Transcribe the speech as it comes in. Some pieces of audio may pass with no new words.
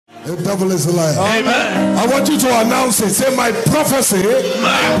The devil is a liar. Amen. I want you to announce it. Say, my prophecy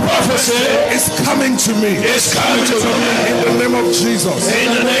is coming to me. It's coming to me. In the name of Jesus.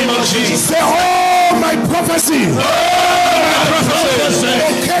 In the name of Jesus. Say, oh, my prophecy. Oh, my prophecy.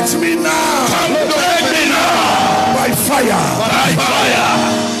 Locate me now. Come locate me now. By fire. By fire.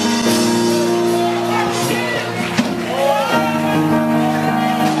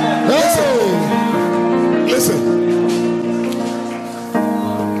 Listen.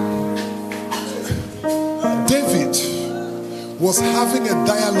 David was having a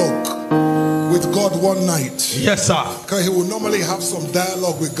dialogue with God one night. Yes, sir. Because he would normally have some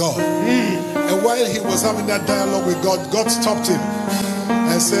dialogue with God. And while he was having that dialogue with God, God stopped him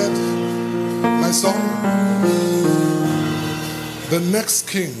and said, my son, the next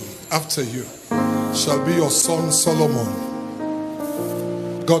king after you shall be your son Solomon.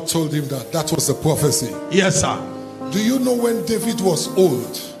 God told him that. That was the prophecy. Yes, sir. Do you know when David was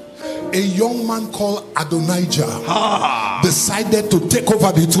old, a young man called Adonijah decided to take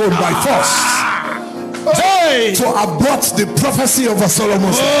over the throne by force to abort the prophecy of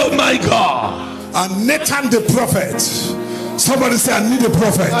Solomon? Oh my God. And Nathan the prophet, somebody say, I need a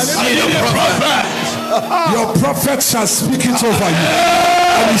prophet. I need a prophet. Your prophet shall speak it over you,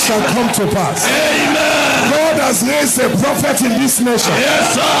 and it shall come to pass. Amen. God has raised a prophet in this nation.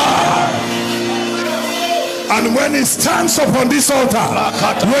 Yes, sir. And when he stands upon this altar,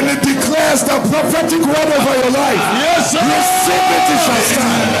 when he declares the prophetic word over your life, yes, sir, receive it, it shall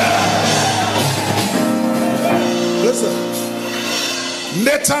stand. Listen,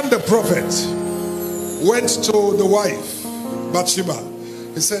 Nathan the prophet went to the wife Bathsheba.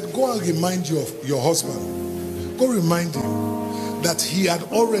 He said, go and remind you of your husband. Go remind him that he had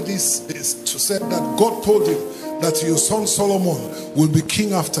already said that God told him that your son Solomon will be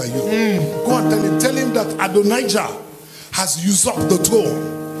king after you. Go and tell him that Adonijah has usurped the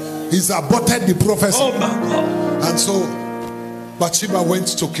throne. He's aborted the prophecy. Oh my God. And so Bathsheba went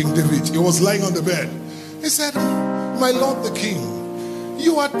to King David. He was lying on the bed. He said, my lord the king,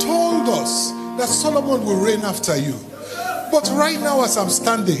 you had told us that Solomon will reign after you. But right now as I'm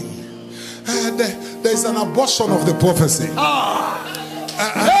standing, there's an abortion of the prophecy.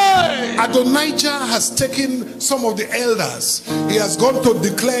 Adonijah has taken some of the elders. He has gone to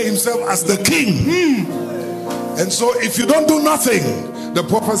declare himself as the king. And so if you don't do nothing, the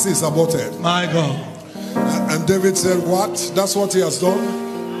prophecy is aborted. My God. And David said, what? That's what he has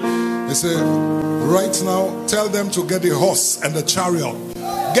done? He said, right now, tell them to get the horse and the chariot.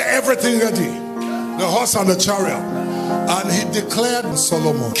 Get everything ready. The horse and the chariot. And he declared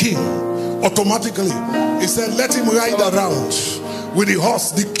Solomon king. Automatically, he said, let him ride around with the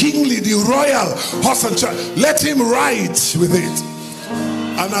horse, the kingly, the royal horse and chariot. Let him ride with it.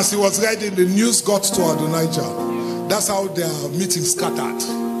 And as he was riding, the news got to Adonijah. That's how their meeting scattered.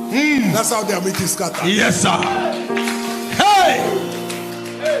 That's how their meeting scattered. Yes, sir. Hey!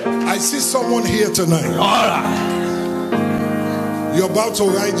 I see someone here tonight. All right. You're about to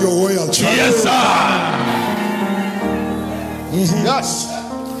ride your royal chariot. Yes, sir. Yes.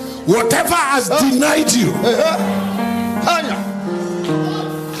 Whatever has denied you.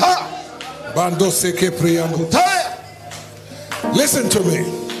 Listen to me.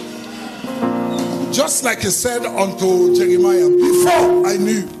 Just like he said unto Jeremiah, before I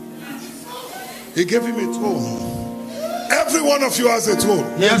knew, he gave him a throne. Every one of you has a throne.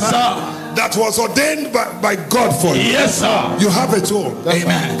 Yes, sir. That was ordained by God for you. Yes, sir. You have a throne.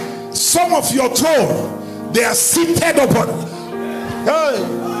 Amen. Some of your throne, they are seated upon.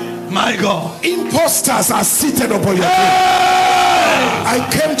 Hey. My God. Imposters are seated upon your throne. I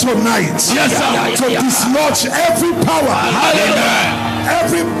came tonight to dislodge every power,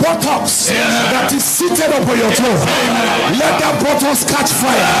 every buttocks that is seated upon your throne. Let that buttocks catch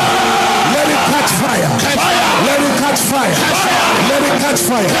fire. Let it catch fire. Let it catch fire. Let it catch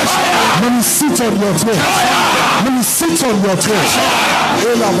fire. Let me sit on your throne. Let me sit on your throne.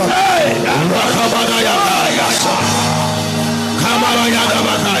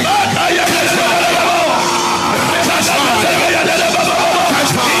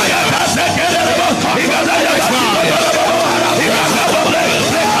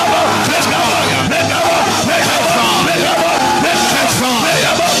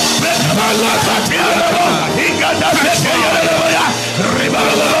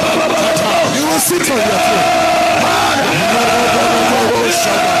 You will sit on your throne.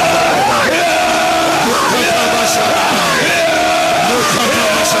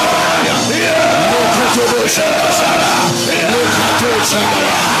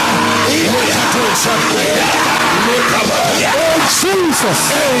 Jesus,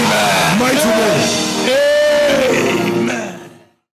 amen. Mighty name.